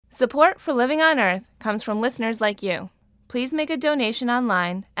Support for Living on Earth comes from listeners like you. Please make a donation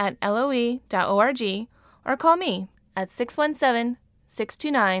online at loe.org or call me at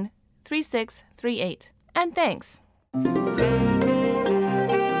 617-629-3638. And thanks.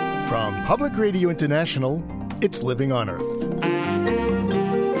 From Public Radio International, it's Living on Earth.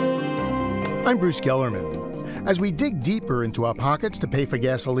 I'm Bruce Gellerman. As we dig deeper into our pockets to pay for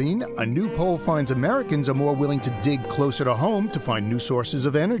gasoline, a new poll finds Americans are more willing to dig closer to home to find new sources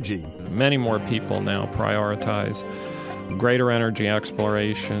of energy. Many more people now prioritize greater energy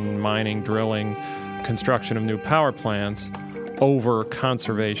exploration, mining, drilling, construction of new power plants over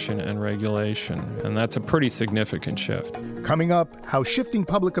conservation and regulation. And that's a pretty significant shift. Coming up, how shifting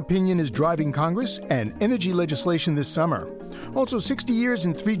public opinion is driving Congress and energy legislation this summer. Also, 60 years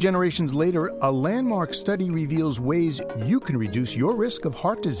and 3 generations later, a landmark study reveals ways you can reduce your risk of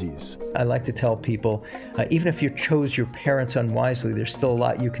heart disease. I like to tell people, even if you chose your parents unwisely, there's still a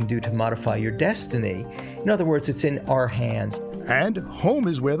lot you can do to modify your destiny. In other words, it's in our hands. And home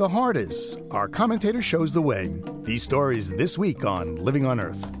is where the heart is. Our commentator shows the way. These stories this week on Living on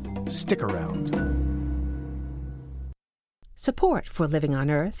Earth. Stick around. Support for Living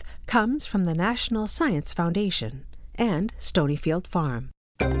on Earth comes from the National Science Foundation and Stonyfield Farm.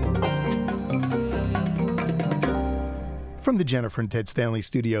 From the Jennifer and Ted Stanley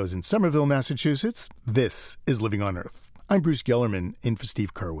Studios in Somerville, Massachusetts, this is Living on Earth. I'm Bruce Gellerman, in for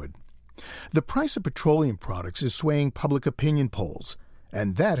Steve Kerwood. The price of petroleum products is swaying public opinion polls,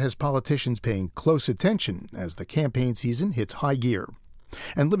 and that has politicians paying close attention as the campaign season hits high gear.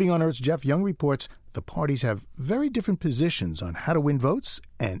 And Living on Earth's Jeff Young reports the parties have very different positions on how to win votes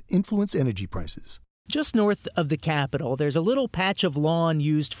and influence energy prices. Just north of the Capitol, there's a little patch of lawn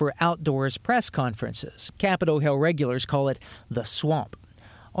used for outdoors press conferences. Capitol Hill regulars call it the Swamp.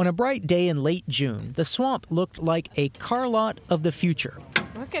 On a bright day in late June, the Swamp looked like a car lot of the future.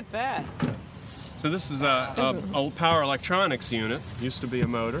 Look at that. So this is a power electronics unit. Used to be a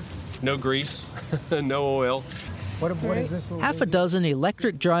motor. No grease, no oil. What is this? Half a dozen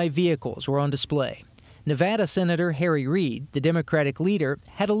electric drive vehicles were on display. Nevada Senator Harry Reid, the Democratic leader,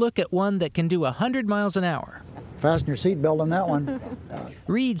 had a look at one that can do 100 miles an hour. Fasten your seatbelt on that one.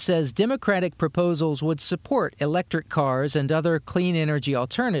 Reid says Democratic proposals would support electric cars and other clean energy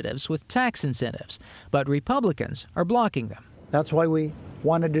alternatives with tax incentives, but Republicans are blocking them. That's why we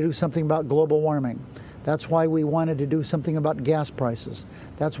wanted to do something about global warming. That's why we wanted to do something about gas prices.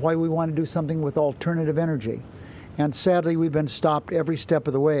 That's why we want to do something with alternative energy. And sadly, we've been stopped every step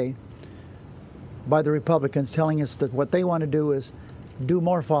of the way by the Republicans telling us that what they want to do is do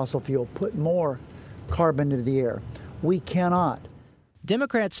more fossil fuel, put more carbon into the air. We cannot.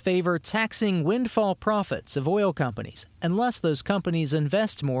 Democrats favor taxing windfall profits of oil companies unless those companies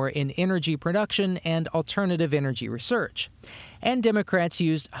invest more in energy production and alternative energy research. And Democrats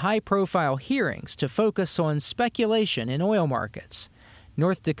used high-profile hearings to focus on speculation in oil markets.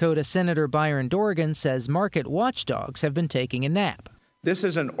 North Dakota Senator Byron Dorgan says market watchdogs have been taking a nap. This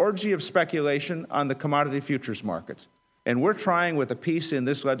is an orgy of speculation on the commodity futures markets. And we're trying with a piece in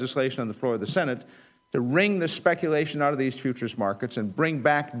this legislation on the floor of the Senate to wring the speculation out of these futures markets and bring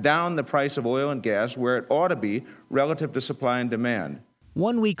back down the price of oil and gas where it ought to be relative to supply and demand.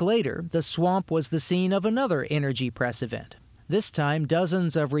 1 week later, the Swamp was the scene of another energy press event. This time,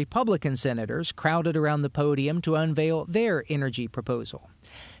 dozens of Republican senators crowded around the podium to unveil their energy proposal.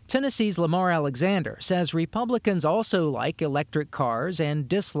 Tennessee's Lamar Alexander says Republicans also like electric cars and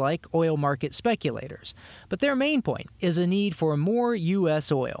dislike oil market speculators. But their main point is a need for more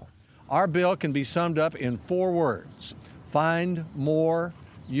U.S. oil. Our bill can be summed up in 4 words: find more,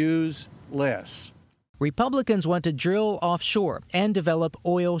 use less. Republicans want to drill offshore and develop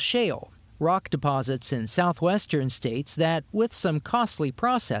oil shale, rock deposits in southwestern states that, with some costly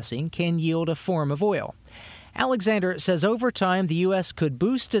processing, can yield a form of oil. Alexander says over time the U.S. could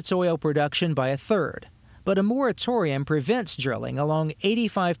boost its oil production by 1/3, but a moratorium prevents drilling along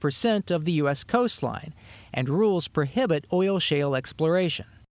 85% of the U.S. coastline, and rules prohibit oil shale exploration.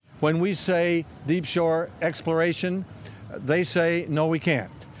 When we say deep shore exploration, they say, no, we can't.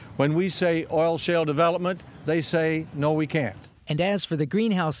 When we say oil shale development, they say, no, we can't. And as for the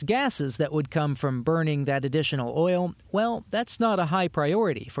greenhouse gases that would come from burning that additional oil, well, that's not a high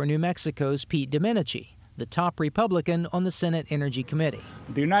priority for New Mexico's Pete Domenici, the top Republican on the Senate Energy Committee.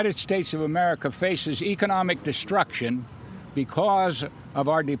 The United States of America faces economic destruction because of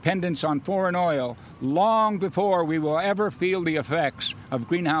our dependence on foreign oil long before we will ever feel the effects of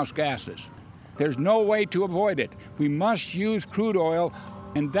greenhouse gases. There's no way to avoid it. We must use crude oil,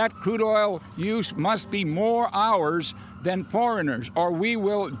 and that crude oil use must be more ours than foreigners, or we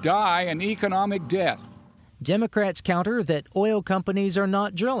will die an economic death. Democrats counter that oil companies are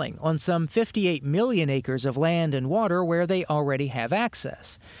not drilling on some 58 million acres of land and water where they already have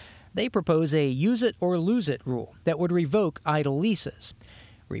access. They propose a use-it-or-lose-it rule that would revoke idle leases.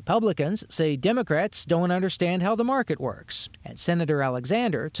 Republicans say Democrats don't understand how the market works, and Senator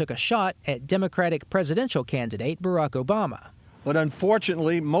Alexander took a shot at Democratic presidential candidate Barack Obama. But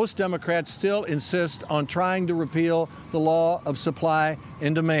unfortunately, most Democrats still insist on trying to repeal the law of supply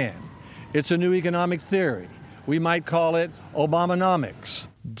and demand. It's a new economic theory. We might call it Obamonomics.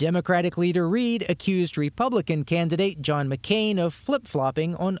 Democratic leader Reid accused Republican candidate John McCain of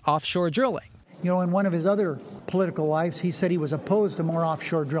flip-flopping on offshore drilling. You know, in one of his other political lives, he said he was opposed to more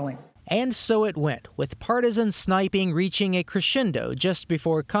offshore drilling. And so it went, with partisan sniping reaching a crescendo just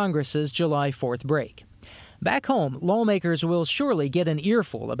before Congress's July 4th break. Back home, lawmakers will surely get an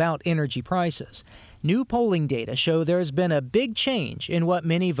earful about energy prices. New polling data show there's been a big change in what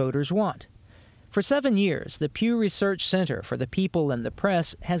many voters want. For 7 years, the Pew Research Center for the People and the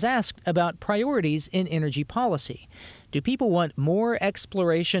Press has asked about priorities in energy policy. Do people want more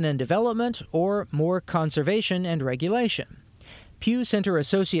exploration and development or more conservation and regulation? Pew Center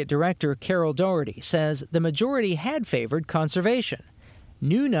Associate Director Carol Doherty says the majority had favored conservation.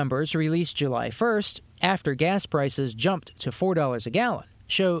 New numbers released July 1st, after gas prices jumped to $4 a gallon,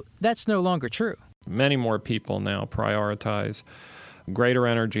 show that's no longer true. Many more people now prioritize greater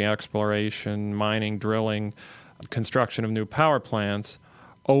energy exploration, mining, drilling, construction of new power plants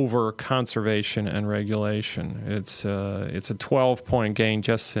over conservation and regulation. It's a 12-point gain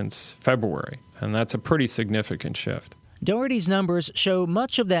just since February, and that's a pretty significant shift. Doherty's numbers show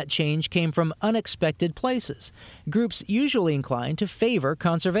much of that change came from unexpected places, groups usually inclined to favor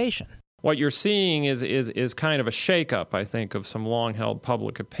conservation. What you're seeing is kind of a shakeup, I think, of some long-held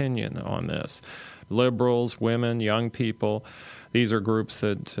public opinion on this. Liberals, women, young people, these are groups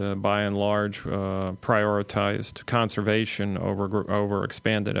that, by and large, prioritized conservation over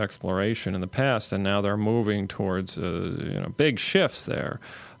expanded exploration in the past, and now they're moving towards big shifts there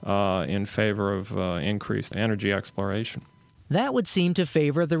in favor of increased energy exploration. That would seem to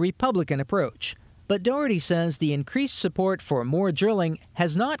favor the Republican approach. But Doherty says the increased support for more drilling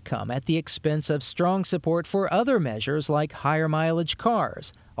has not come at the expense of strong support for other measures like higher mileage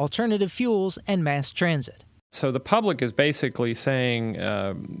cars, alternative fuels, and mass transit. So the public is basically saying,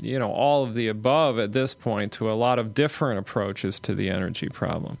 all of the above at this point to a lot of different approaches to the energy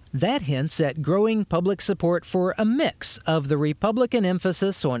problem. That hints at growing public support for a mix of the Republican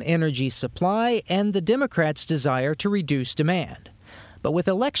emphasis on energy supply and the Democrats' desire to reduce demand. But with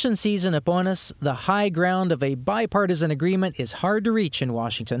election season upon us, the high ground of a bipartisan agreement is hard to reach in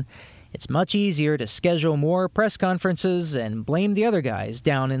Washington. It's much easier to schedule more press conferences and blame the other guys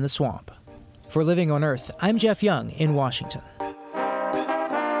down in the swamp. For Living on Earth, I'm Jeff Young in Washington.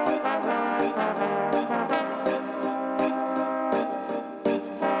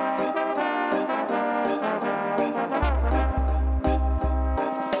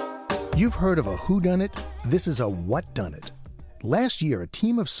 You've heard of a whodunit? This is a whatdunit. Last year, a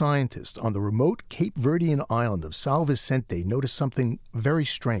team of scientists on the remote Cape Verdean island of São Vicente noticed something very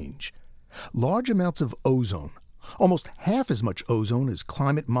strange. Large amounts of ozone, almost half as much ozone as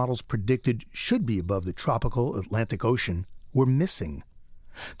climate models predicted should be above the tropical Atlantic Ocean, were missing.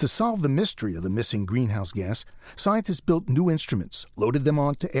 To solve the mystery of the missing greenhouse gas, scientists built new instruments, loaded them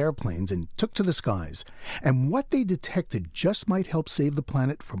onto airplanes, and took to the skies. And what they detected just might help save the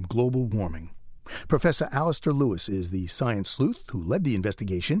planet from global warming. Professor Alistair Lewis is the science sleuth who led the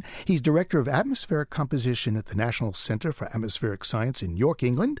investigation. He's director of atmospheric composition at the National Center for Atmospheric Science in York,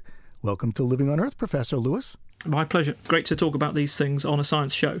 England. Welcome to Living on Earth, Professor Lewis. My pleasure. Great to talk about these things on a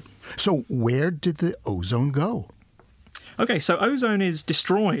science show. So where did the ozone go? Okay, so ozone is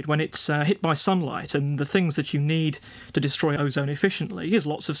destroyed when it's hit by sunlight, and the things that you need to destroy ozone efficiently is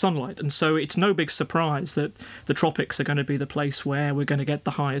lots of sunlight. And so it's no big surprise that the tropics are going to be the place where we're going to get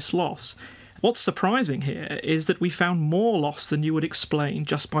the highest loss. What's surprising here is that we found more loss than you would explain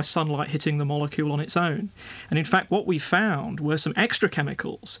just by sunlight hitting the molecule on its own. And in fact, what we found were some extra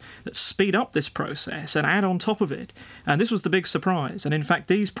chemicals that speed up this process and add on top of it. And this was the big surprise. And in fact,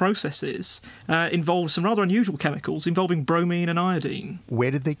 these processes involve some rather unusual chemicals involving bromine and iodine.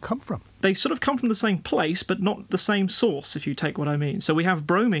 Where did they come from? They sort of come from the same place, but not the same source, if you take what I mean. So we have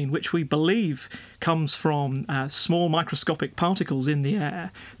bromine, which we believe comes from small microscopic particles in the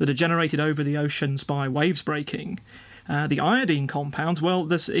air that are generated over the oceans by waves breaking. The iodine compounds,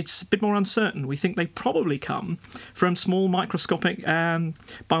 well, it's a bit more uncertain. We think they probably come from small microscopic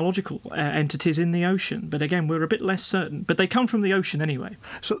biological entities in the ocean. But again, we're a bit less certain. But they come from the ocean anyway.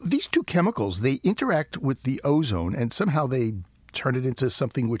 So these two chemicals, they interact with the ozone and somehow they turn it into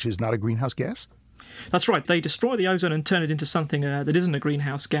something which is not a greenhouse gas? That's right. They destroy the ozone and turn it into something that isn't a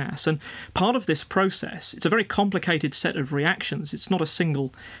greenhouse gas. And part of this process, it's a very complicated set of reactions. It's not a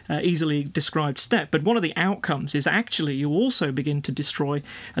single, easily described step. But one of the outcomes is actually you also begin to destroy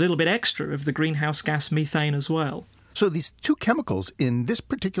a little bit extra of the greenhouse gas methane as well. So these two chemicals in this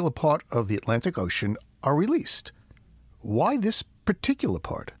particular part of the Atlantic Ocean are released. Why this particular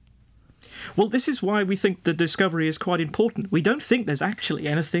part? Well, this is why we think the discovery is quite important. We don't think there's actually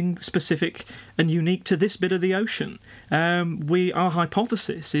anything specific and unique to this bit of the ocean. Our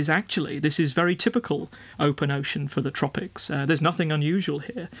hypothesis is actually this is very typical open ocean for the tropics. There's nothing unusual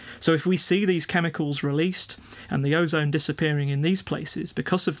here. So if we see these chemicals released and the ozone disappearing in these places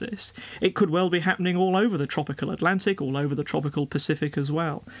because of this, it could well be happening all over the tropical Atlantic, all over the tropical Pacific as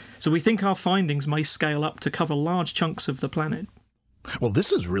well. So we think our findings may scale up to cover large chunks of the planet. Well,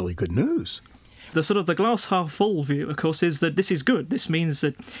 this is really good news. The sort of the glass half full view, of course, is that this is good. This means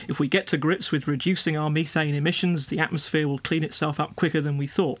that if we get to grips with reducing our methane emissions, the atmosphere will clean itself up quicker than we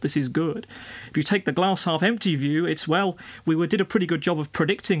thought. This is good. If you take the glass half empty view, it's, well, we did a pretty good job of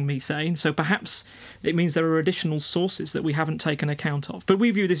predicting methane, so perhaps it means there are additional sources that we haven't taken account of. But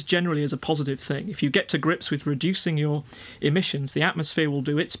we view this generally as a positive thing. If you get to grips with reducing your emissions, the atmosphere will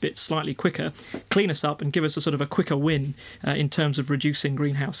do its bit slightly quicker, clean us up and give us a sort of a quicker win in terms of reducing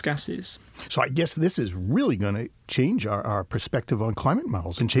greenhouse gases. So I guess this is really going to change our perspective on climate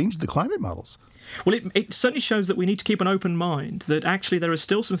models and change the climate models. Well, it certainly shows that we need to keep an open mind, that actually there are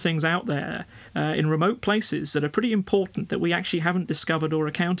still some things out there in remote places that are pretty important that we actually haven't discovered or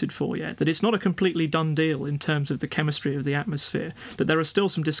accounted for yet, that it's not a completely done deal in terms of the chemistry of the atmosphere, that there are still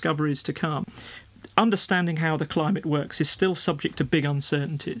some discoveries to come. Understanding how the climate works is still subject to big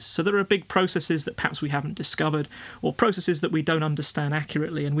uncertainties. So there are big processes that perhaps we haven't discovered or processes that we don't understand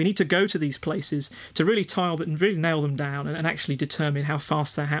accurately. And we need to go to these places to really really nail them down and actually determine how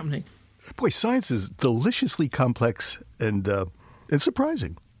fast they're happening. Boy, science is deliciously complex and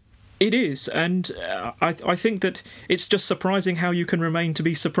surprising. It is, and I think that it's just surprising how you can remain to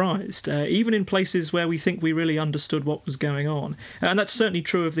be surprised, even in places where we think we really understood what was going on. And that's certainly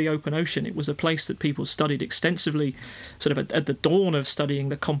true of the open ocean. It was a place that people studied extensively, sort of at the dawn of studying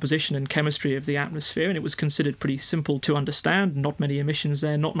the composition and chemistry of the atmosphere, and it was considered pretty simple to understand, not many emissions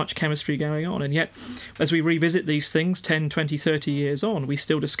there, not much chemistry going on. And yet, as we revisit these things 10, 20, 30 years on, we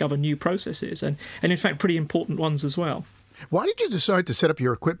still discover new processes, and in fact pretty important ones as well. Why did you decide to set up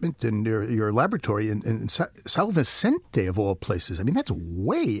your equipment and your laboratory in Sal Vicente, of all places? I mean, that's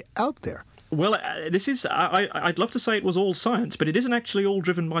way out there. Well, this is, I'd love to say it was all science, but it isn't actually all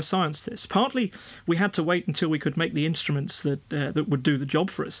driven by science, this. Partly, we had to wait until we could make the instruments that would do the job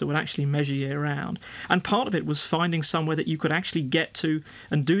for us, that would actually measure year-round. And part of it was finding somewhere that you could actually get to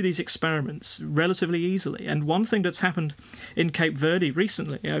and do these experiments relatively easily. And one thing that's happened in Cape Verde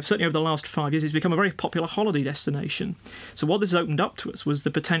recently, certainly over the last 5 years, it's become a very popular holiday destination. So what this opened up to us was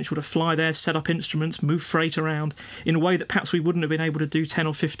the potential to fly there, set up instruments, move freight around in a way that perhaps we wouldn't have been able to do 10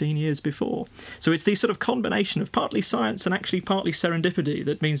 or 15 years before. So it's the sort of combination of partly science and actually partly serendipity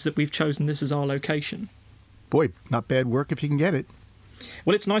that means that we've chosen this as our location. Boy, not bad work if you can get it.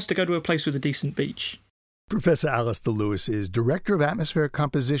 Well, it's nice to go to a place with a decent beach. Professor Alistair Lewis is Director of Atmospheric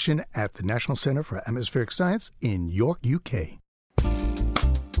Composition at the National Center for Atmospheric Science in York, UK.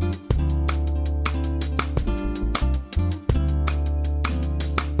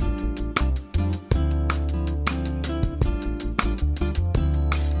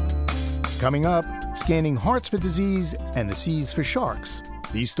 Coming up, scanning hearts for disease and the seas for sharks.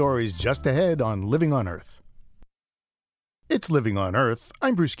 These stories just ahead on Living on Earth. It's Living on Earth.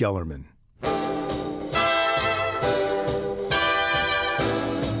 I'm Bruce Gellerman.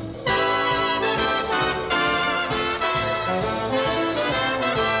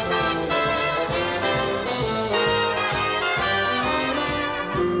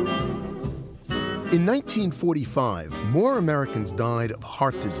 In 1945, more Americans died of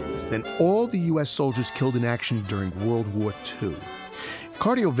heart disease than all the U.S. soldiers killed in action during World War II.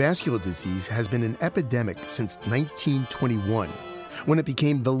 Cardiovascular disease has been an epidemic since 1921, when it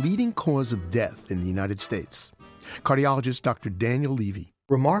became the leading cause of death in the United States. Cardiologist Dr. Daniel Levy.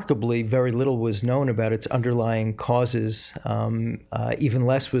 Remarkably, very little was known about its underlying causes. Even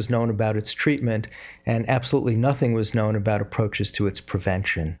less was known about its treatment, and absolutely nothing was known about approaches to its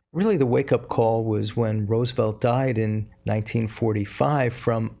prevention. Really, the wake-up call was when Roosevelt died in 1945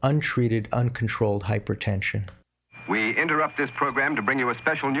 from untreated, uncontrolled hypertension. We interrupt this program to bring you a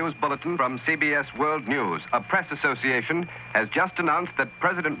special news bulletin from CBS World News. A press association has just announced that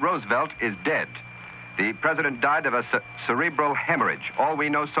President Roosevelt is dead. The president died of a cerebral hemorrhage. All we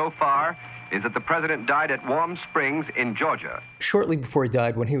know so far is that the president died at Warm Springs in Georgia. Shortly before he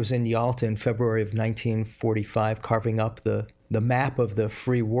died, when he was in Yalta in February of 1945, carving up the map of the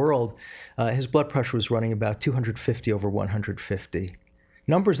free world, his blood pressure was running about 250 over 150.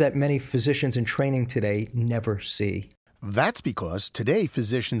 Numbers that many physicians in training today never see. That's because today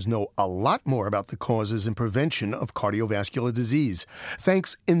physicians know a lot more about the causes and prevention of cardiovascular disease,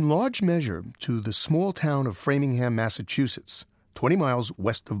 thanks in large measure to the small town of Framingham, Massachusetts, 20 miles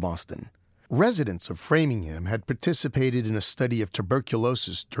west of Boston. Residents of Framingham had participated in a study of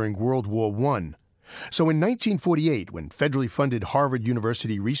tuberculosis during World War I. So in 1948, when federally funded Harvard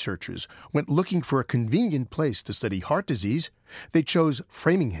University researchers went looking for a convenient place to study heart disease, they chose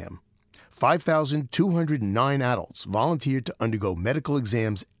Framingham. 5,209 adults volunteered to undergo medical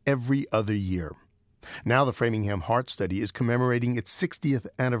exams every other year. Now the Framingham Heart Study is commemorating its 60th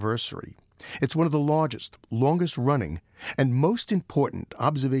anniversary. It's one of the largest, longest-running, and most important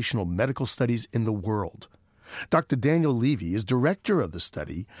observational medical studies in the world. Dr. Daniel Levy is director of the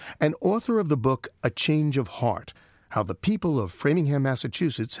study and author of the book A Change of Heart, How the People of Framingham,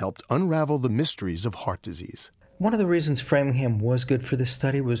 Massachusetts Helped Unravel the Mysteries of Heart Disease. One of the reasons Framingham was good for this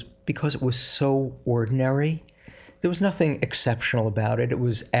study was because it was so ordinary. There was nothing exceptional about it. It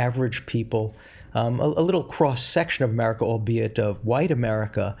was average people, a little cross-section of America, albeit of white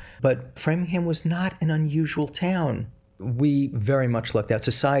America. But Framingham was not an unusual town. We very much lucked out.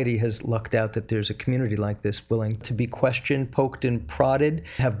 Society has lucked out that there's a community like this willing to be questioned, poked and prodded,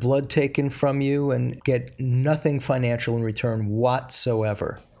 have blood taken from you, and get nothing financial in return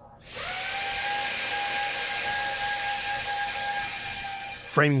whatsoever.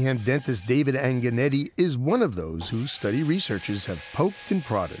 Framingham dentist David Anganetti is one of those whose study researchers have poked and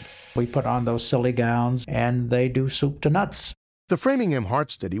prodded. We put on those silly gowns, and they do soup to nuts. The Framingham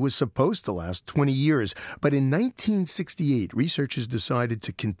Heart Study was supposed to last 20 years, but in 1968, researchers decided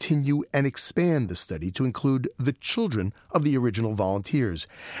to continue and expand the study to include the children of the original volunteers.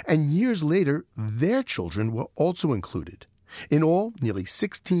 And years later, their children were also included. In all, nearly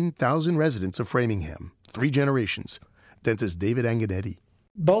 16,000 residents of Framingham, 3 generations. Dentist David Anganetti.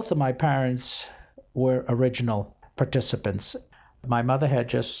 Both of my parents were original participants. My mother had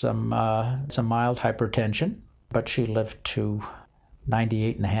just some mild hypertension, but she lived to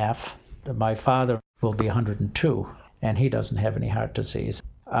 98 and a half. My father will be 102, and he doesn't have any heart disease.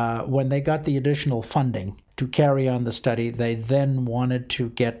 When they got the additional funding to carry on the study, they then wanted to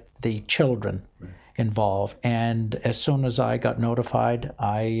get the children involved. And as soon as I got notified,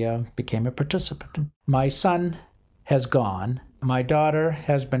 I became a participant. My son has gone. My daughter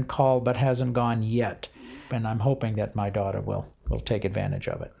has been called but hasn't gone yet. And I'm hoping that my daughter will take advantage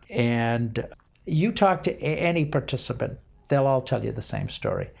of it. And you talk to any participant, they'll all tell you the same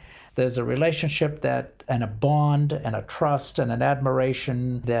story. There's a relationship and a bond and a trust and an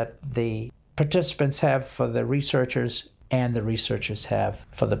admiration that the participants have for the researchers and the researchers have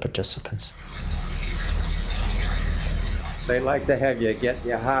for the participants. They like to have you get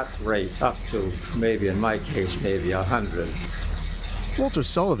your heart rate up to, maybe in my case, maybe 100. Walter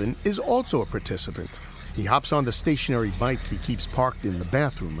Sullivan is also a participant. He hops on the stationary bike he keeps parked in the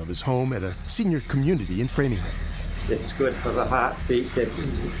bathroom of his home at a senior community in Framingham. It's good for the heartbeat to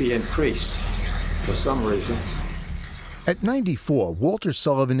be increased for some reason. At 94, Walter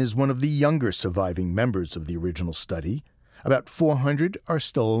Sullivan is one of the younger surviving members of the original study. About 400 are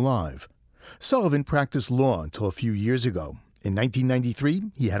still alive. Sullivan practiced law until a few years ago. In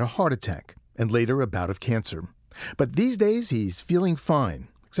 1993, he had a heart attack and later a bout of cancer. But these days, he's feeling fine,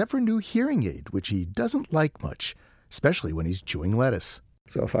 except for a new hearing aid, which he doesn't like much, especially when he's chewing lettuce.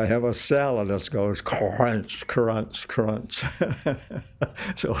 So if I have a salad that goes crunch, crunch, crunch,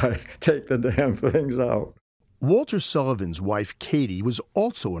 so I take the damn things out. Walter Sullivan's wife, Katie, was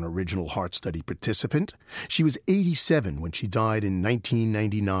also an original Heart Study participant. She was 87 when she died in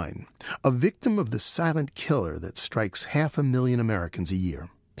 1999, a victim of the silent killer that strikes 500,000 Americans a year.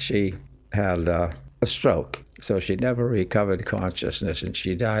 She had a stroke, so she never recovered consciousness, and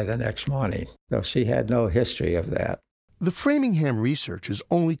she died the next morning. So she had no history of that. The Framingham researchers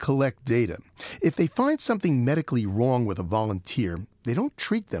only collect data. If they find something medically wrong with a volunteer, they don't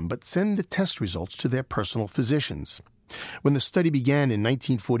treat them but send the test results to their personal physicians. When the study began in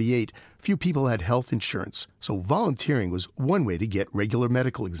 1948, few people had health insurance, so volunteering was one way to get regular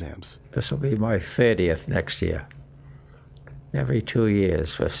medical exams. This will be my 30th next year. Every 2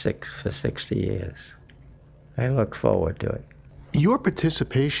 years for 60 years. I look forward to it. Your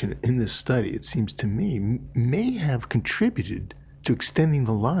participation in this study, it seems to me, may have contributed to extending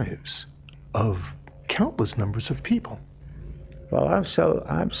the lives of countless numbers of people. Well, I'm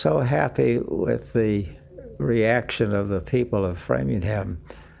so happy with the reaction of the people of Framingham.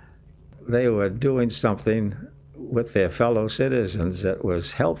 they were doing something with their fellow citizens that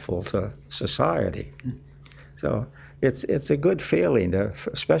was helpful to society. So it's a good feeling,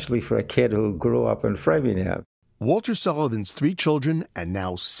 especially for a kid who grew up in Framingham. Walter Sullivan's 3 children and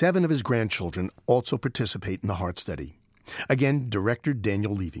now 7 of his grandchildren also participate in the heart study. Again, Director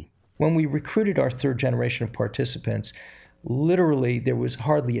Daniel Levy. When we recruited our 3rd generation of participants, literally there was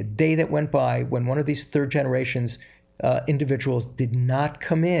hardly a day that went by when one of these 3rd generations individuals did not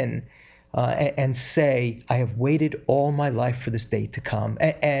come in and say, I have waited all my life for this day to come.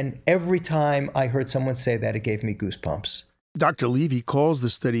 And every time I heard someone say that, it gave me goosebumps. Dr. Levy calls the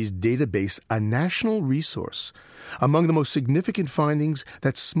study's database a national resource. Among the most significant findings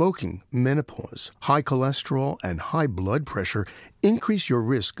that smoking, menopause, high cholesterol, and high blood pressure increase your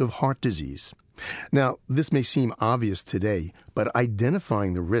risk of heart disease. Now, this may seem obvious today, but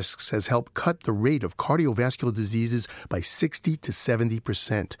identifying the risks has helped cut the rate of cardiovascular diseases by 60 to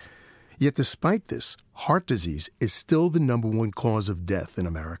 70%. Yet despite this, heart disease is still the #1 cause of death in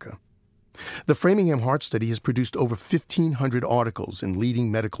America. The Framingham Heart Study has produced over 1,500 articles in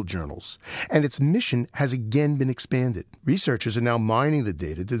leading medical journals, and its mission has again been expanded. Researchers are now mining the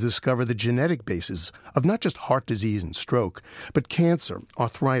data to discover the genetic basis of not just heart disease and stroke, but cancer,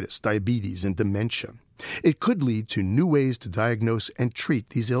 arthritis, diabetes, and dementia. It could lead to new ways to diagnose and treat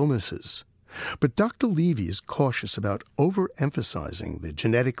these illnesses. But Dr. Levy is cautious about overemphasizing the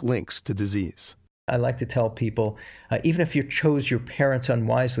genetic links to disease. I like to tell people, even if you chose your parents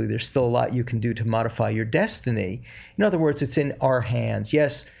unwisely, there's still a lot you can do to modify your destiny. In other words, it's in our hands.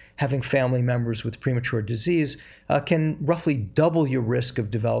 Yes, having family members with premature disease can roughly double your risk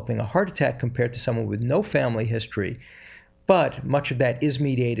of developing a heart attack compared to someone with no family history. But much of that is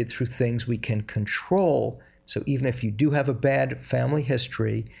mediated through things we can control. So even if you do have a bad family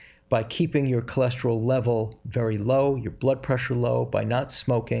history, by keeping your cholesterol level very low, your blood pressure low, by not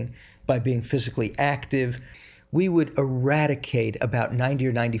smoking, by being physically active, we would eradicate about 90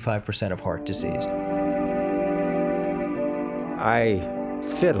 or 95% of heart disease. I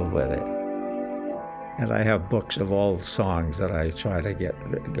fiddle with it. And I have books of old songs that I try to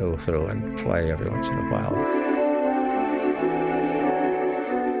go through and play every once in a while.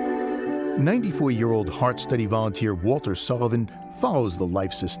 94-year-old heart study volunteer Walter Sullivan follows the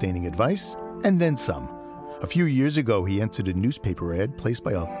life-sustaining advice, and then some. A few years ago, he entered a newspaper ad placed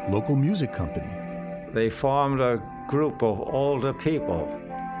by a local music company. They formed a group of older people,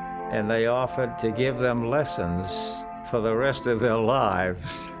 and they offered to give them lessons for the rest of their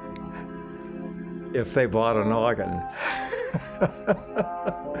lives if they bought an organ.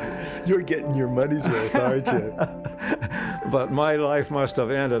 You're getting your money's worth, aren't you? But my life must have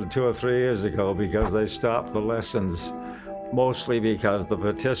ended 2 or 3 years ago because they stopped the lessons, mostly because the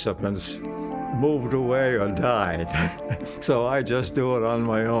participants moved away or died. So I just do it on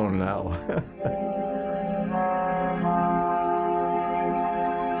my own now.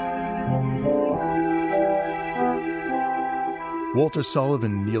 Walter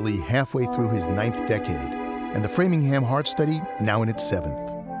Sullivan nearly halfway through his 9th decade, and the Framingham Heart Study now in its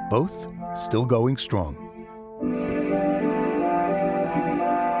 7th. Both still going strong.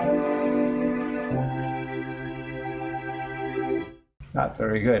 Not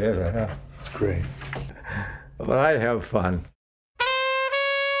very good, is it? Huh? It's great. But I have fun.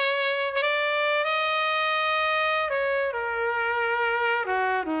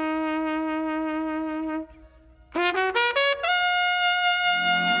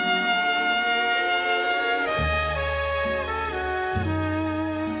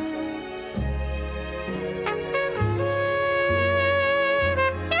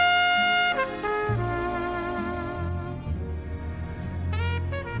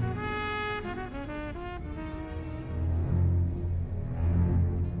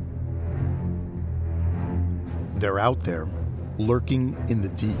 They're out there, lurking in the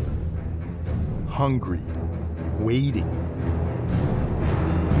deep, hungry, waiting.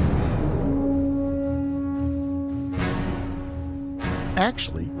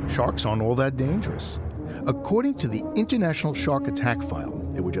 Actually, sharks aren't all that dangerous. According to the International Shark Attack File,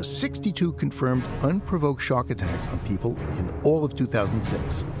 there were just 62 confirmed unprovoked shark attacks on people in all of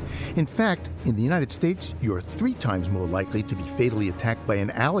 2006. In fact, in the United States, you're 3 times more likely to be fatally attacked by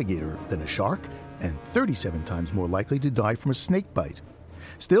an alligator than a shark, and 37 times more likely to die from a snake bite.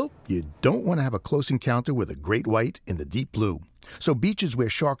 Still, you don't want to have a close encounter with a great white in the deep blue. So beaches where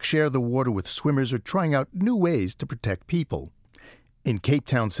sharks share the water with swimmers are trying out new ways to protect people. In Cape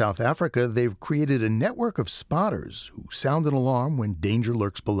Town, South Africa, they've created a network of spotters who sound an alarm when danger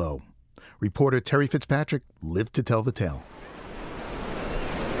lurks below. Reporter Terry Fitzpatrick lived to tell the tale.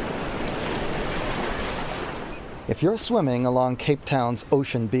 If you're swimming along Cape Town's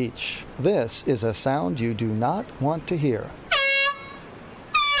Ocean Beach, this is a sound you do not want to hear.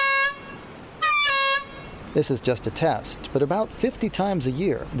 This is just a test, but about 50 times a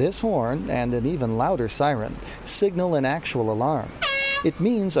year, this horn and an even louder siren signal an actual alarm. It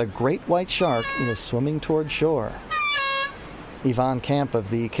means a great white shark is swimming toward shore. Yvonne Camp of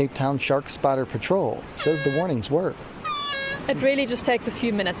the Cape Town Shark Spotter Patrol says the warnings work. It really just takes a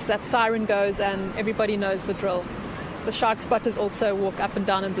few minutes. That siren goes and everybody knows the drill. The shark spotters also walk up and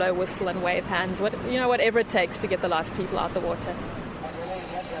down and blow whistle and wave hands, whatever it takes to get the last people out the water.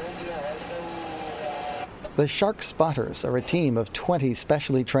 The Shark Spotters are a team of 20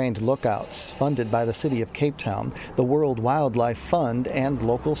 specially trained lookouts funded by the City of Cape Town, the World Wildlife Fund, and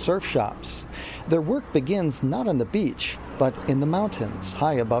local surf shops. Their work begins not on the beach, but in the mountains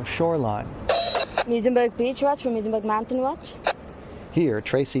high above shoreline. Muizenberg Beach Watch from Muizenberg Mountain Watch. Here,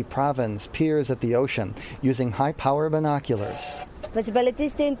 Tracy Provins peers at the ocean using high-power binoculars. Visibility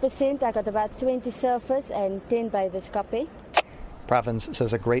is 10%. I got about 20 surfers and 10 by the scope. Provins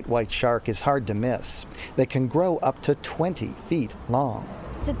says a great white shark is hard to miss. They can grow up to 20 feet long.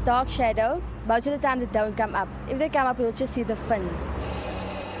 It's a dark shadow. Most of the time they don't come up. If they come up, you'll just see the fin.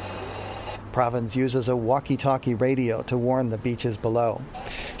 Provins uses a walkie-talkie radio to warn the beaches below.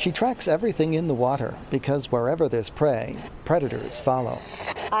 She tracks everything in the water because wherever there's prey, predators follow.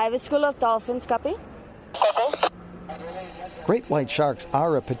 I have a school of dolphins, copy? Great white sharks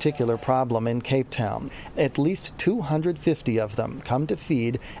are a particular problem in Cape Town. At least 250 of them come to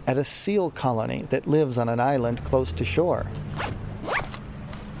feed at a seal colony that lives on an island close to shore.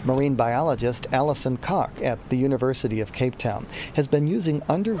 Marine biologist Alison Koch at the University of Cape Town has been using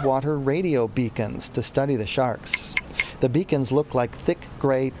underwater radio beacons to study the sharks. The beacons look like thick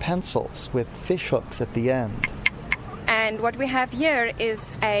gray pencils with fish hooks at the end. And what we have here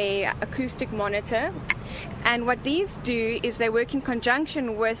is an acoustic monitor. And what these do is they work in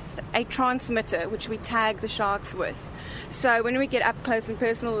conjunction with a transmitter, which we tag the sharks with. So when we get up close and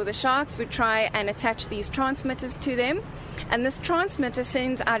personal with the sharks, we try and attach these transmitters to them. And this transmitter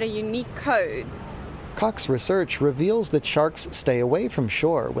sends out a unique code. Koch's research reveals that sharks stay away from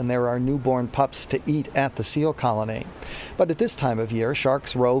shore when there are newborn pups to eat at the seal colony. But at this time of year,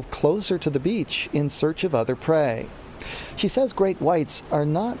 sharks rove closer to the beach in search of other prey. She says great whites are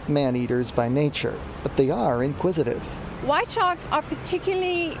not man-eaters by nature, but they are inquisitive. White sharks are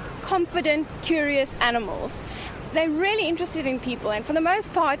particularly confident, curious animals. They're really interested in people, and for the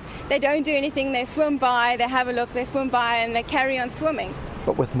most part, they don't do anything. They swim by, they have a look, they swim by, and they carry on swimming.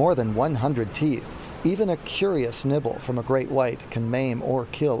 But with more than 100 teeth, even a curious nibble from a great white can maim or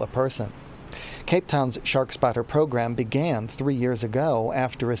kill a person. Cape Town's Shark Spotter program began 3 years ago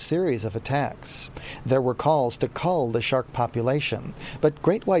after a series of attacks. There were calls to cull the shark population, but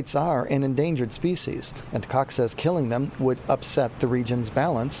great whites are an endangered species, and Koch says killing them would upset the region's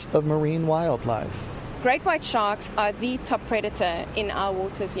balance of marine wildlife. Great white sharks are the top predator in our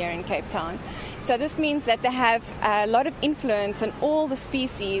waters here in Cape Town. So this means that they have a lot of influence on all the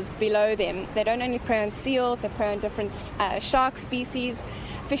species below them. They don't only prey on seals, they prey on different shark species,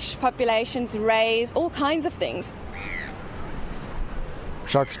 fish populations, rays, all kinds of things.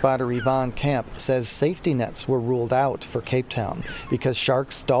 Shark spotter Yvonne Camp says safety nets were ruled out for Cape Town because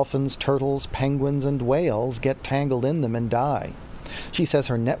sharks, dolphins, turtles, penguins, and whales get tangled in them and die. She says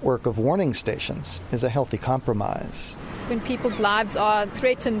her network of warning stations is a healthy compromise. When people's lives are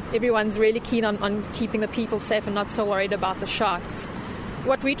threatened, everyone's really keen on keeping the people safe and not so worried about the sharks.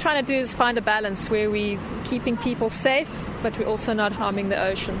 What we're trying to do is find a balance where we're keeping people safe, but we're also not harming the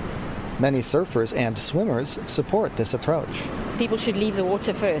ocean. Many surfers and swimmers support this approach. People should leave the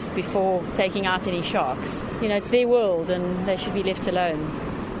water first before taking out any sharks. It's their world and they should be left alone.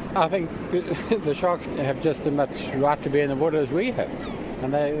 I think the sharks have just as much right to be in the water as we have,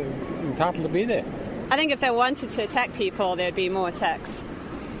 and they're entitled to be there. I think if they wanted to attack people, there'd be more attacks,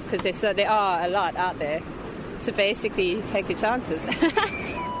 because there are a lot out there. So basically, take your chances.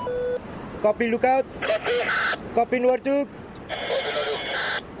 Copy, lookout. Copy, Nortuk.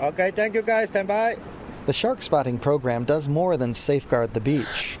 Okay, thank you guys, stand by. The shark spotting program does more than safeguard the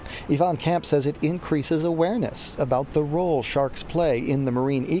beach. Yvonne Camp says it increases awareness about the role sharks play in the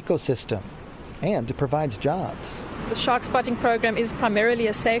marine ecosystem, and it provides jobs. The shark spotting program is primarily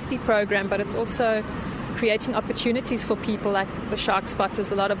a safety program, but it's also creating opportunities for people like the shark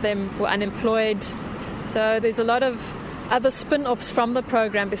spotters. A lot of them were unemployed. So there's a lot of other spin-offs from the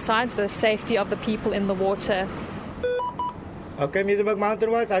program besides the safety of the people in the water. Okay, Muizenberg Mountain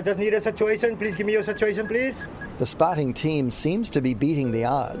Watch, I just need a situation. Please give me your situation, please. The spotting team seems to be beating the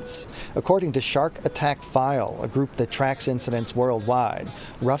odds. According to Shark Attack File, a group that tracks incidents worldwide,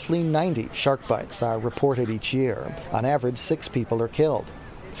 roughly 90 shark bites are reported each year. On average, 6 people are killed.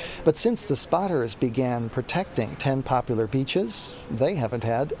 But since the spotters began protecting 10 popular beaches, they haven't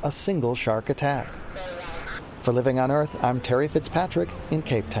had a single shark attack. For Living on Earth, I'm Terry Fitzpatrick in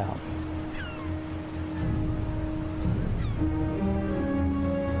Cape Town.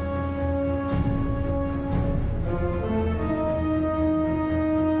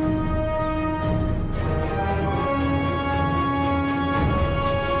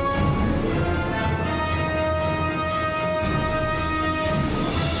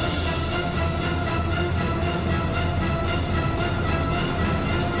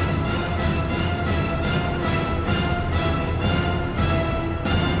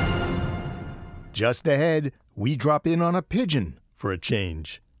 Just ahead, we drop in on a pigeon for a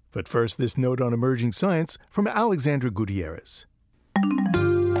change. But first, this note on emerging science from Alexandra Gutierrez.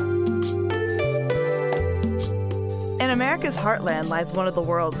 In America's heartland lies one of the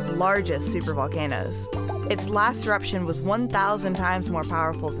world's largest supervolcanoes. Its last eruption was 1,000 times more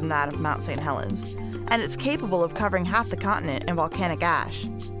powerful than that of Mount St. Helens, and it's capable of covering half the continent in volcanic ash.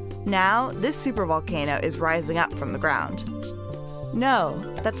 Now, this supervolcano is rising up from the ground.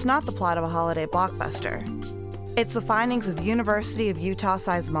 No, that's not the plot of a holiday blockbuster. It's the findings of University of Utah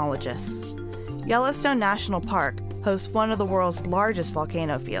seismologists. Yellowstone National Park hosts one of the world's largest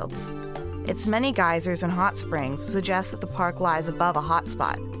volcano fields. Its many geysers and hot springs suggest that the park lies above a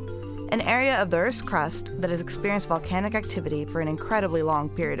hotspot, an area of the Earth's crust that has experienced volcanic activity for an incredibly long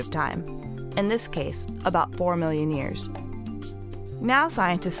period of time, in this case, about 4 million years. Now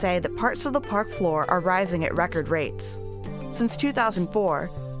scientists say that parts of the park floor are rising at record rates. Since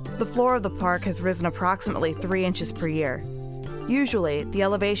 2004, the floor of the park has risen approximately 3 inches per year. Usually, the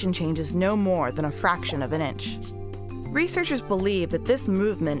elevation changes no more than a fraction of an inch. Researchers believe that this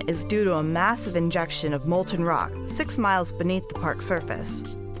movement is due to a massive injection of molten rock 6 miles beneath the park's surface.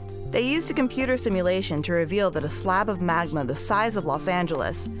 They used a computer simulation to reveal that a slab of magma the size of Los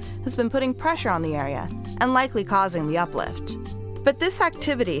Angeles has been putting pressure on the area and likely causing the uplift. But this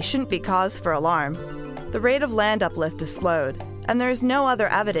activity shouldn't be cause for alarm. The rate of land uplift is slowed, and there is no other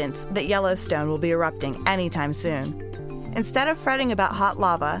evidence that Yellowstone will be erupting anytime soon. Instead of fretting about hot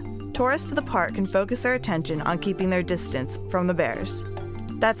lava, tourists to the park can focus their attention on keeping their distance from the bears.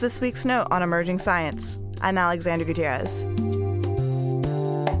 That's this week's note on emerging science. I'm Alexandra Gutierrez.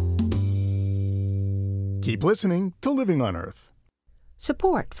 Keep listening to Living on Earth.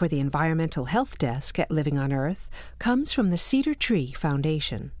 Support for the Environmental Health Desk at Living on Earth comes from the Cedar Tree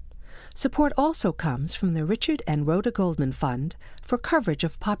Foundation. Support also comes from the Richard and Rhoda Goldman Fund for coverage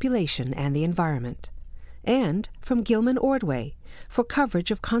of population and the environment, and from Gilman Ordway for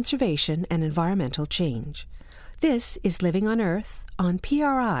coverage of conservation and environmental change. This is Living on Earth on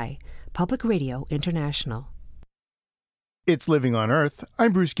PRI, Public Radio International. It's Living on Earth.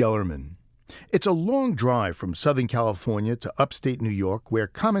 I'm Bruce Gellerman. It's a long drive from Southern California to upstate New York, where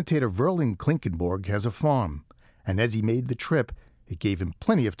commentator Verlin Klinkenborg has a farm. And as he made the trip, it gave him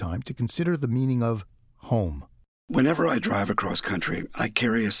plenty of time to consider the meaning of home. Whenever I drive across country, I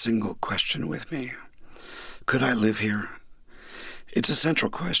carry a single question with me. Could I live here? It's a central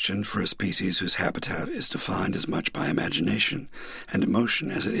question for a species whose habitat is defined as much by imagination and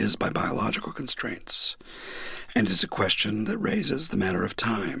emotion as it is by biological constraints. And it's a question that raises the matter of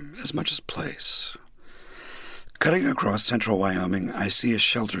time as much as place. Cutting across central Wyoming, I see a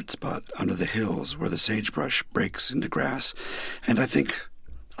sheltered spot under the hills where the sagebrush breaks into grass, and I think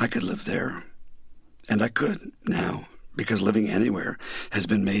I could live there. And I could now, because living anywhere has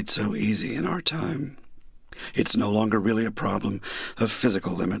been made so easy in our time. It's no longer really a problem of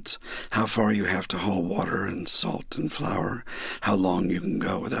physical limits, how far you have to haul water and salt and flour, how long you can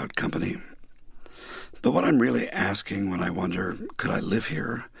go without company. But what I'm really asking when I wonder, could I live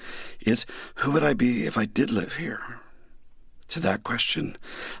here, is who would I be if I did live here? To that question,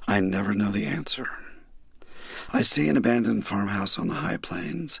 I never know the answer. I see an abandoned farmhouse on the high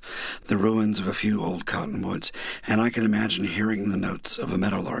plains, the ruins of a few old cottonwoods, and I can imagine hearing the notes of a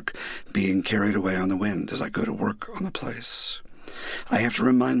meadowlark being carried away on the wind as I go to work on the place. I have to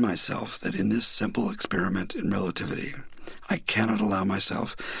remind myself that in this simple experiment in relativity, I cannot allow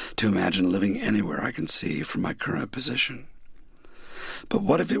myself to imagine living anywhere I can see from my current position. But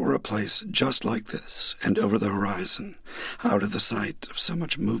what if it were a place just like this, and over the horizon, out of the sight of so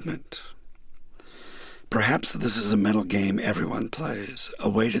much movement? Perhaps this is a mental game everyone plays, a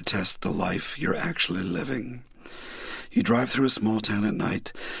way to test the life you're actually living. You drive through a small town at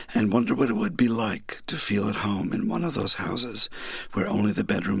night and wonder what it would be like to feel at home in one of those houses where only the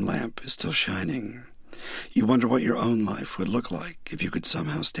bedroom lamp is still shining, You wonder what your own life would look like if you could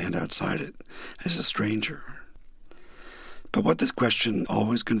somehow stand outside it as a stranger. But what this question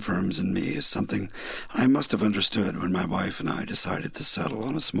always confirms in me is something I must have understood when my wife and I decided to settle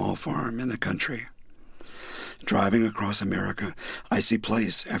on a small farm in the country. Driving across America, I see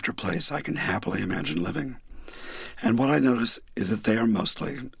place after place I can happily imagine living. And what I notice is that they are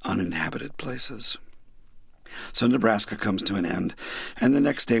mostly uninhabited places. So Nebraska comes to an end, and the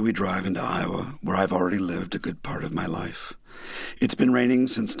next day we drive into Iowa, where I've already lived a good part of my life. It's been raining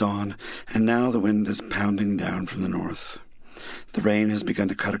since dawn, and now the wind is pounding down from the north. The rain has begun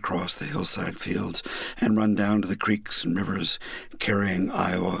to cut across the hillside fields and run down to the creeks and rivers, carrying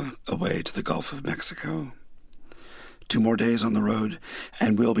Iowa away to the Gulf of Mexico. 2 more days on the road,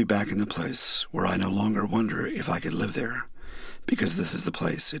 and we'll be back in the place where I no longer wonder if I could live there, because this is the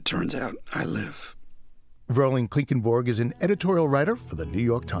place, it turns out, I live. Verling Klinkenborg is an editorial writer for the New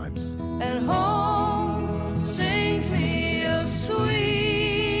York Times. And home sings me of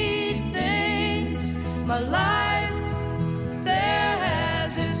sweet things. My life there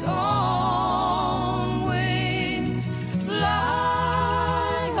has its own wings,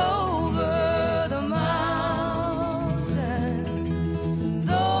 flying over the mountain,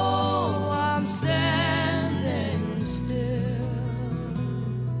 though I'm standing still.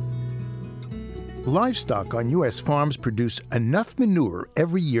 Livestock on U.S. farms produce enough manure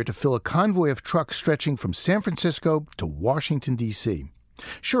every year to fill a convoy of trucks stretching from San Francisco to Washington, D.C.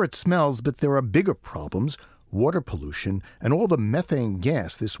 Sure, it smells, but there are bigger problems: water pollution and all the methane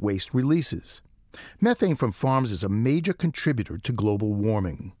gas this waste releases. Methane from farms is a major contributor to global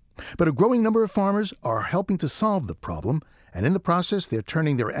warming. But a growing number of farmers are helping to solve the problem, and in the process, they're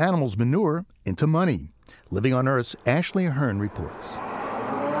turning their animals' manure into money. Living on Earth's Ashley Ahern reports.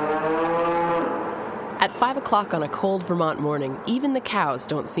 At 5 o'clock on a cold Vermont morning, even the cows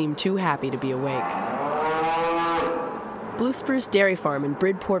don't seem too happy to be awake. Blue Spruce Dairy Farm in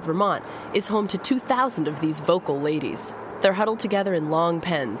Bridport, Vermont, is home to 2,000 of these vocal ladies. They're huddled together in long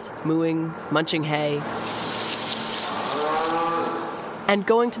pens, mooing, munching hay, and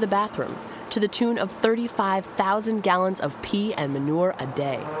going to the bathroom to the tune of 35,000 gallons of pee and manure a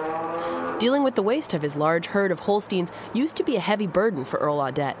day. Dealing with the waste of his large herd of Holsteins used to be a heavy burden for Earl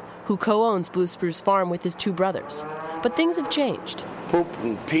Audette, who co-owns Blue Spruce Farm with his 2 brothers. But things have changed. Poop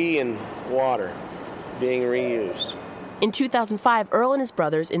and pee and water being reused. In 2005, Earl and his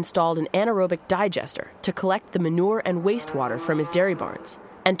brothers installed an anaerobic digester to collect the manure and wastewater from his dairy barns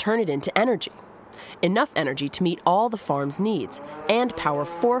and turn it into energy. Enough energy to meet all the farm's needs and power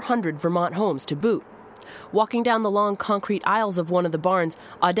 400 Vermont homes to boot. Walking down the long concrete aisles of one of the barns,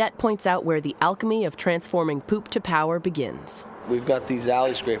 Audette points out where the alchemy of transforming poop to power begins. We've got these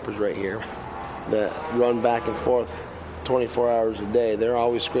alley scrapers right here that run back and forth 24 hours a day. They're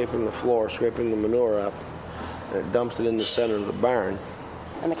always scraping the floor, scraping the manure up, and it dumps it in the center of the barn.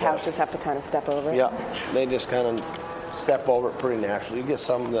 And the cows just have to kind of step over it? Yeah, they just kind of step over it pretty naturally. You get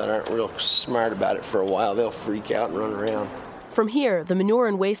some that aren't real smart about it for a while. They'll freak out and run around. From here, the manure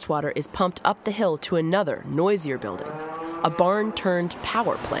and wastewater is pumped up the hill to another, noisier building, a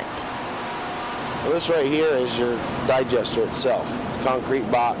barn-turned-power plant. Well, this right here is your digester itself, concrete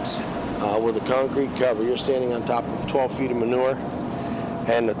box with a concrete cover. You're standing on top of 12 feet of manure,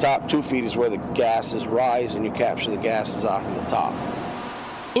 and the top 2 feet is where the gases rise, and you capture the gases off from the top.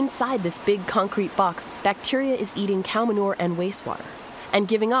 Inside this big concrete box, bacteria is eating cow manure and wastewater and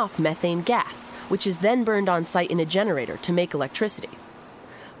giving off methane gas, which is then burned on site in a generator to make electricity.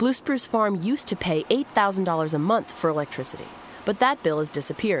 Blue Spruce Farm used to pay $8,000 a month for electricity, but that bill has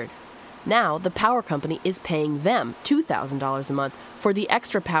disappeared. Now, the power company is paying them $2,000 a month for the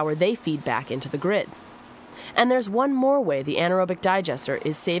extra power they feed back into the grid. And there's one more way the anaerobic digester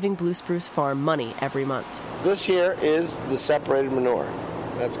is saving Blue Spruce Farm money every month. This here is the separated manure.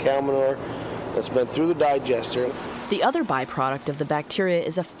 That's cow manure that's been through the digester. The other byproduct of the bacteria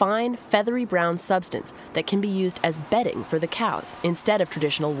is a fine, feathery brown substance that can be used as bedding for the cows instead of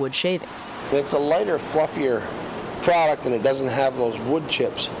traditional wood shavings. It's a lighter, fluffier product, and it doesn't have those wood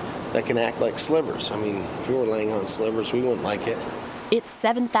chips that can act like slivers. I mean, if we were laying on slivers, we wouldn't like it. It's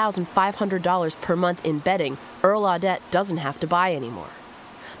 $7,500 per month in bedding Earl Audette doesn't have to buy anymore.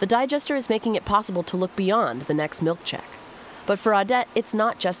 The digester is making it possible to look beyond the next milk check. But for Audette, it's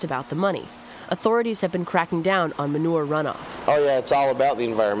not just about the money. Authorities have been cracking down on manure runoff. Oh yeah, it's all about the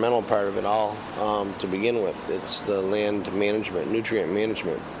environmental part of it all to begin with. It's the land management, nutrient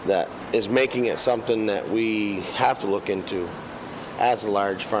management that is making it something that we have to look into as a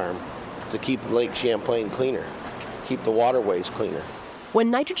large farm to keep Lake Champlain cleaner, keep the waterways cleaner. When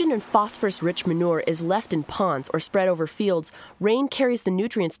nitrogen and phosphorus-rich manure is left in ponds or spread over fields, rain carries the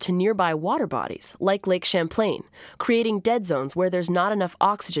nutrients to nearby water bodies, like Lake Champlain, creating dead zones where there's not enough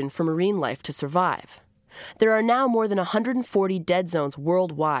oxygen for marine life to survive. There are now more than 140 dead zones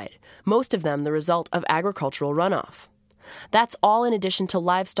worldwide, most of them the result of agricultural runoff. That's all in addition to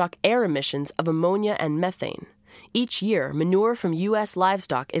livestock air emissions of ammonia and methane. Each year, manure from U.S.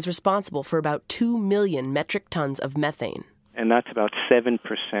 livestock is responsible for about 2 million metric tons of methane. And that's about 7%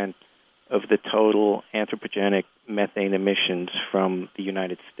 of the total anthropogenic methane emissions from the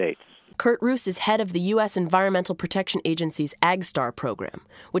United States. Kurt Roos is head of the U.S. Environmental Protection Agency's AgStar program,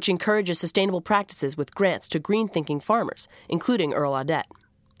 which encourages sustainable practices with grants to green-thinking farmers, including Earl Audette.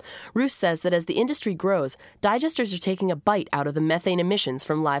 Roos says that as the industry grows, digesters are taking a bite out of the methane emissions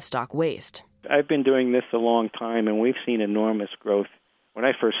from livestock waste. I've been doing this a long time, and we've seen enormous growth. When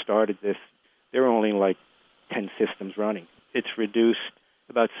I first started this, there were only like 10 systems running. It's reduced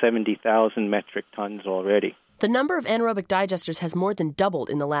about 70,000 metric tons already. The number of anaerobic digesters has more than doubled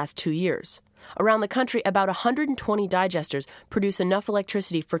in the last 2 years. Around the country, about 120 digesters produce enough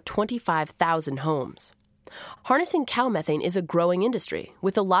electricity for 25,000 homes. Harnessing cow methane is a growing industry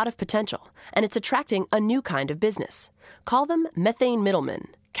with a lot of potential, and it's attracting a new kind of business. Call them methane middlemen,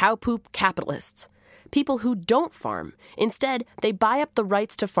 cow poop capitalists. People who don't farm. Instead, they buy up the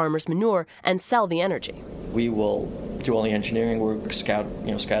rights to farmers' manure and sell the energy. We will do all the engineering work, scout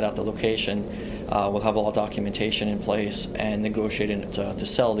out the location. We'll have all documentation in place and negotiate to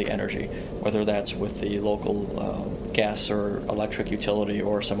sell the energy, whether that's with the local gas or electric utility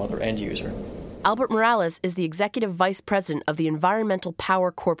or some other end user. Albert Morales is the executive vice president of the Environmental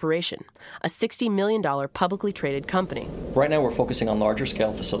Power Corporation, a $60 million publicly traded company. Right now we're focusing on larger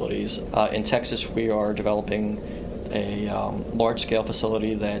scale facilities. In Texas, we are developing a large-scale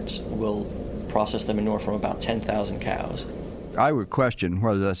facility that will process the manure from about 10,000 cows. I would question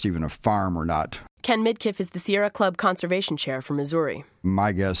whether that's even a farm or not. Ken Midkiff is the Sierra Club Conservation Chair for Missouri.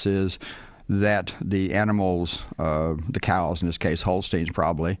 My guess is that the animals, the cows in this case, Holsteins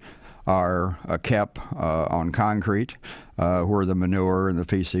probably, are kept on concrete where the manure and the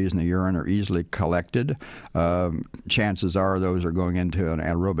feces and the urine are easily collected. Chances are those are going into an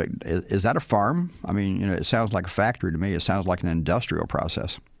anaerobic. Is that a farm? I mean, it sounds like a factory to me. It sounds like an industrial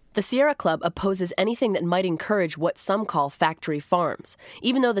process. The Sierra Club opposes anything that might encourage what some call factory farms,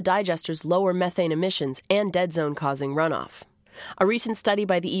 even though the digesters lower methane emissions and dead zone causing runoff. A recent study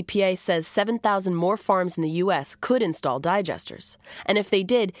by the EPA says 7,000 more farms in the U.S. could install digesters. And if they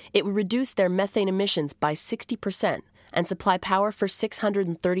did, it would reduce their methane emissions by 60% and supply power for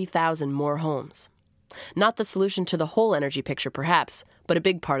 630,000 more homes. Not the solution to the whole energy picture, perhaps, but a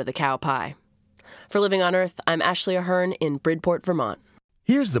big part of the cow pie. For Living on Earth, I'm Ashley Ahern in Bridport, Vermont.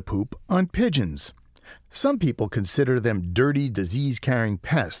 Here's the poop on pigeons. Some people consider them dirty, disease-carrying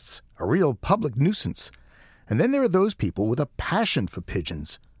pests, a real public nuisance. And then there are those people with a passion for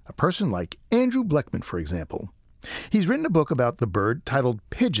pigeons, a person like Andrew Bleckman, for example. He's written a book about the bird titled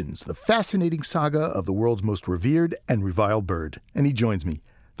Pigeons, the fascinating saga of the world's most revered and reviled bird. And he joins me.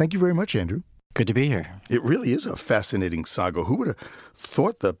 Thank you very much, Andrew. Good to be here. It really is a fascinating saga. Who would have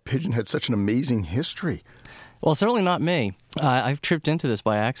thought the pigeon had such an amazing history? Well, certainly not me. I've tripped into this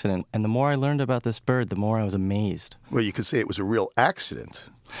by accident, and the more I learned about this bird, the more I was amazed. Well, you could say it was a real accident.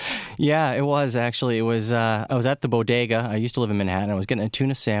 Yeah, it was, actually. It was. I was at the bodega. I used to live in Manhattan. I was getting a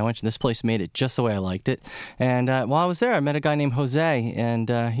tuna sandwich, and this place made it just the way I liked it. And while I was there, I met a guy named Jose, and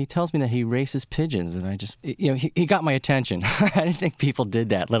he tells me that he races pigeons. And I just, he got my attention. I didn't think people did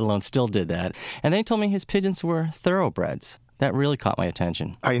that, let alone still did that. And then he told me his pigeons were thoroughbreds. That really caught my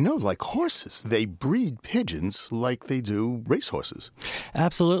attention. I know, like horses. They breed pigeons like they do racehorses.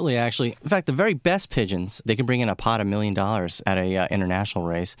 Absolutely, actually. In fact, the very best pigeons, they can bring in a pot $1 million at a international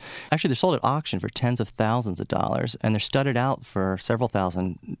race. Actually, they're sold at auction for tens of thousands of dollars, and they're studded out for several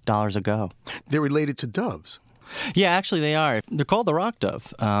 $1,000s a go. They're related to doves. Yeah, actually they are. They're called the rock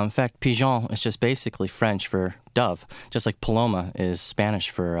dove. In fact, pigeon is just basically French for dove, just like paloma is Spanish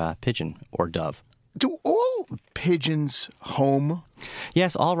for pigeon or dove. Do all pigeons home?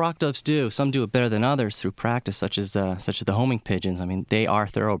 Yes, all rock doves do. Some do it better than others through practice, such as the homing pigeons. I mean, they are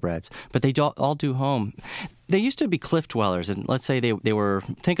thoroughbreds, but they all do home. They used to be cliff dwellers, and let's say they were,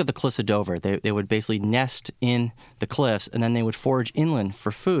 think of the cliffs of Dover. They would basically nest in the cliffs, and then they would forage inland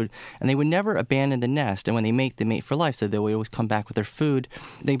for food, and they would never abandon the nest. And when they mate for life, so they would always come back with their food.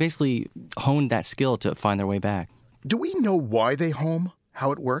 They basically honed that skill to find their way back. Do we know why they home?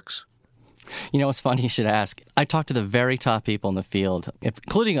 How it works? It's funny you should ask. I talked to the very top people in the field,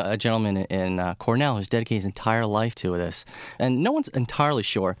 including a gentleman in Cornell who's dedicated his entire life to this. And no one's entirely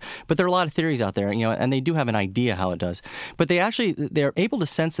sure, but there are a lot of theories out there, and they do have an idea how it does. But they're able to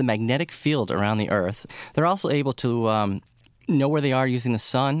sense the magnetic field around the Earth. They're also able to know where they are using the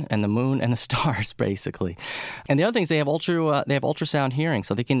sun and the moon and the stars, basically. And the other thing is they have ultrasound hearing,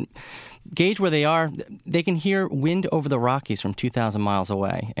 so they can gauge where they are. They can hear wind over the Rockies from 2,000 miles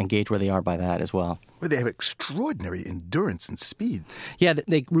away and gauge where they are by that as well. Well, they have extraordinary endurance and speed. Yeah,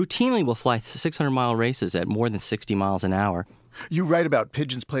 they routinely will fly 600-mile races at more than 60 miles an hour. You write about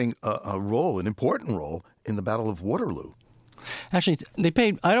pigeons playing an important role, in the Battle of Waterloo. Actually, they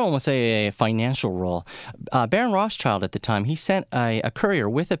played, I don't want to say a financial role. Baron Rothschild at the time, he sent a courier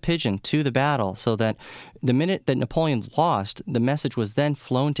with a pigeon to the battle so that the minute that Napoleon lost, the message was then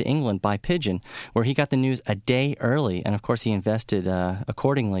flown to England by pigeon, where he got the news a day early. And, of course, he invested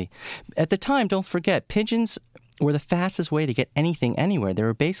accordingly. At the time, don't forget, pigeons were the fastest way to get anything anywhere. They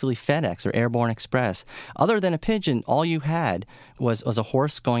were basically FedEx or Airborne Express. Other than a pigeon, all you had was a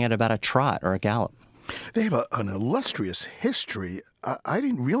horse going at about a trot or a gallop. They have an illustrious history. I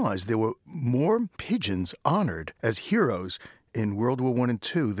didn't realize there were more pigeons honored as heroes in World War I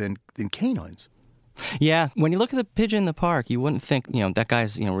and II than canines. Yeah, when you look at the pigeon in the park, you wouldn't think, that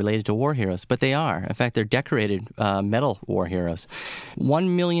guy's, related to war heroes, but they are. In fact, they're decorated medal war heroes.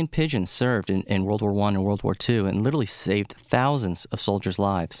 1 million pigeons served in World War I and World War II and literally saved thousands of soldiers'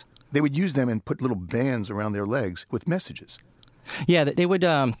 lives. They would use them and put little bands around their legs with messages. Yeah, they would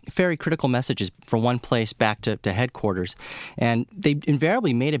ferry critical messages from one place back to headquarters, and they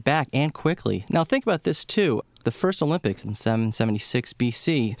invariably made it back and quickly. Now, think about this, too. The first Olympics in 776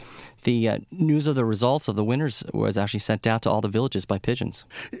 B.C., the news of the results of the winners was actually sent out to all the villages by pigeons.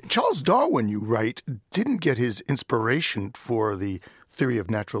 Charles Darwin, you write, didn't get his inspiration for the theory of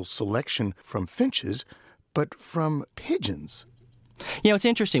natural selection from finches, but from pigeons. It's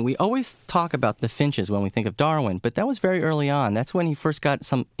interesting. We always talk about the finches when we think of Darwin, but that was very early on. That's when he first got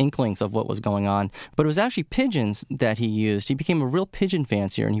some inklings of what was going on. But it was actually pigeons that he used. He became a real pigeon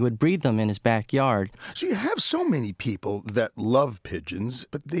fancier, and he would breed them in his backyard. So you have so many people that love pigeons,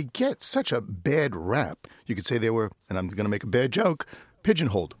 but they get such a bad rap. You could say they were, and I'm going to make a bad joke,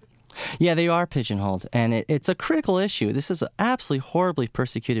 pigeonholed. Yeah, they are pigeonholed, and it's a critical issue. This is an absolutely horribly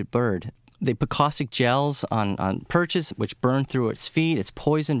persecuted bird. They put caustic gels on perches, which burn through its feet. It's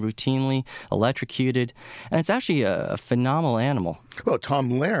poisoned routinely, electrocuted, and it's actually a phenomenal animal. Well, Tom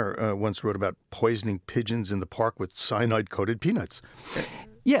Lehrer once wrote about poisoning pigeons in the park with cyanide-coated peanuts.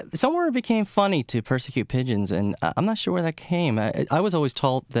 Yeah, somewhere it became funny to persecute pigeons, and I'm not sure where that came. I was always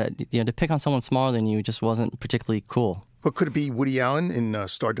told that to pick on someone smaller than you just wasn't particularly cool. Well, could it be Woody Allen in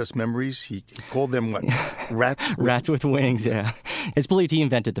Stardust Memories? He called them, what, rats? Rats with wings, yeah. It's believed he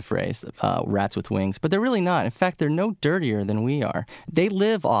invented the phrase, rats with wings, but they're really not. In fact, they're no dirtier than we are. They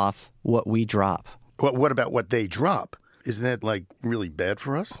live off what we drop. What about what they drop? Isn't that, really bad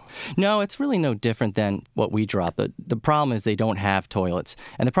for us? No, it's really no different than what we drop. The problem is they don't have toilets.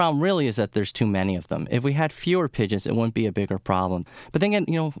 And the problem really is that there's too many of them. If we had fewer pigeons, it wouldn't be a bigger problem. But then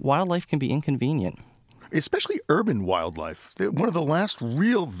again, wildlife can be inconvenient. Especially urban wildlife. They're one of the last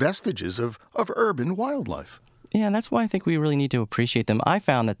real vestiges of urban wildlife. Yeah, and that's why I think we really need to appreciate them. I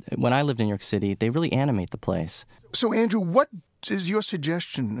found that when I lived in New York City, they really animate the place. So, Andrew, what is your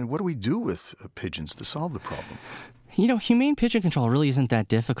suggestion, and what do we do with pigeons to solve the problem? Humane pigeon control really isn't that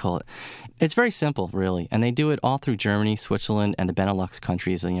difficult. It's very simple, really. And they do it all through Germany, Switzerland, and the Benelux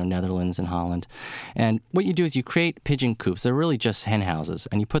countries, Netherlands and Holland. And what you do is you create pigeon coops. They're really just hen houses.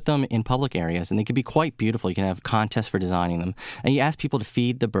 And you put them in public areas, and they can be quite beautiful. You can have contests for designing them. And you ask people to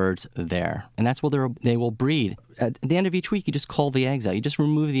feed the birds there. And that's where they will breed. At the end of each week, you just cull the eggs out. You just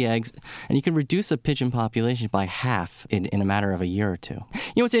remove the eggs, and you can reduce the pigeon population by half in a matter of a year or two.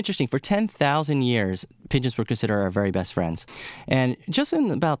 What's interesting? For 10,000 years, pigeons were considered our very best friends. And just in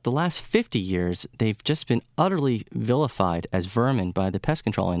about the last 50 years, they've just been utterly vilified as vermin by the pest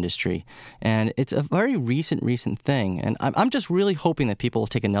control industry. And it's a very recent thing. And I'm just really hoping that people will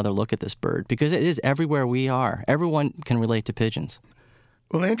take another look at this bird, because it is everywhere we are. Everyone can relate to pigeons.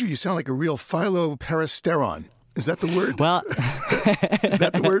 Well, Andrew, you sound like a real philoperisteron. Is that the word? Well, is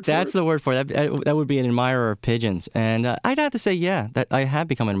that the word for That's it? the word for it. That would be an admirer of pigeons. And I'd have to say, yeah, that I have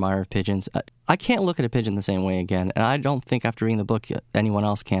become an admirer of pigeons. I can't look at a pigeon the same way again. And I don't think after reading the book anyone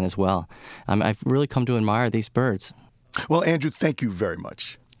else can as well. I've really come to admire these birds. Well, Andrew, thank you very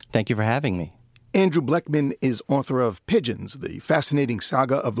much. Thank you for having me. Andrew Bleckman is author of Pigeons, the fascinating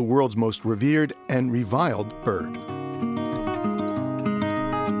saga of the world's most revered and reviled bird.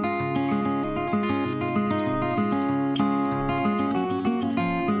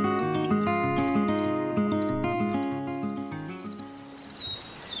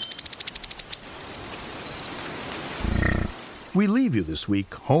 We leave you this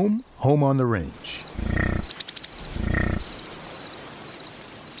week home on the range.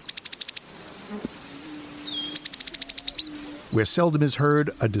 Where seldom is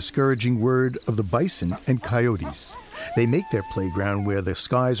heard a discouraging word of the bison and coyotes. They make their playground where the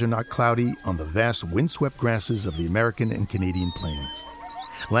skies are not cloudy on the vast windswept grasses of the American and Canadian plains.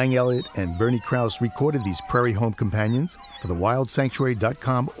 Lang Elliott and Bernie Krause recorded these prairie home companions for the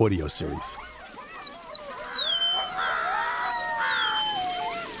WildSanctuary.com audio series.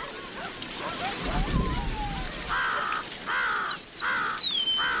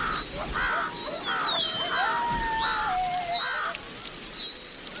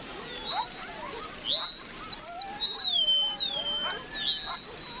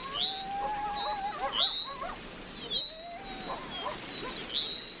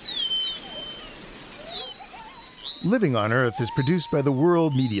 Living on Earth is produced by the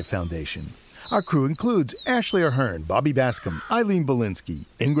World Media Foundation. Our crew includes Ashley Ahern, Bobby Bascom, Eileen Belinsky,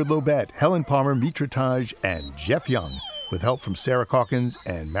 Ingrid Lobet, Helen Palmer, Mitra Taj, and Jeff Young, with help from Sarah Calkins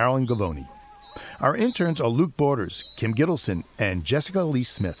and Marilyn Gavoni. Our interns are Luke Borders, Kim Gittleson, and Jessica Lee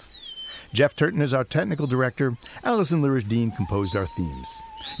Smith. Jeff Turton is our technical director. Allison Lirish-Dean composed our themes.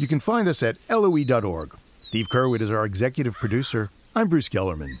 You can find us at LOE.org. Steve Curwood is our executive producer. I'm Bruce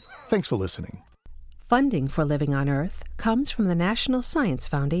Gellerman. Thanks for listening. Funding for Living on Earth comes from the National Science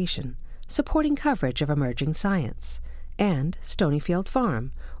Foundation, supporting coverage of emerging science, and Stonyfield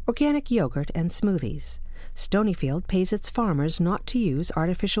Farm, organic yogurt and smoothies. Stonyfield pays its farmers not to use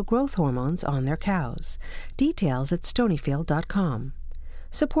artificial growth hormones on their cows. Details at stonyfield.com.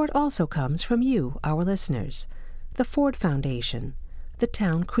 Support also comes from you, our listeners, the Ford Foundation, the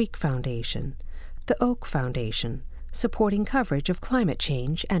Town Creek Foundation, the Oak Foundation, supporting coverage of climate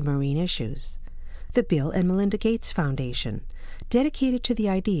change and marine issues, the Bill and Melinda Gates Foundation, dedicated to the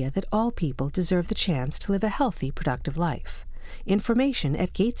idea that all people deserve the chance to live a healthy, productive life. Information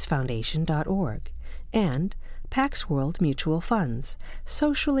at gatesfoundation.org. And Pax World Mutual Funds,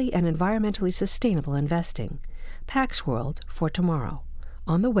 socially and environmentally sustainable investing. Pax World for tomorrow.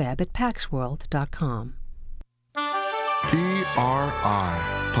 On the web at paxworld.com.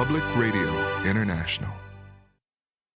 PRI, Public Radio International.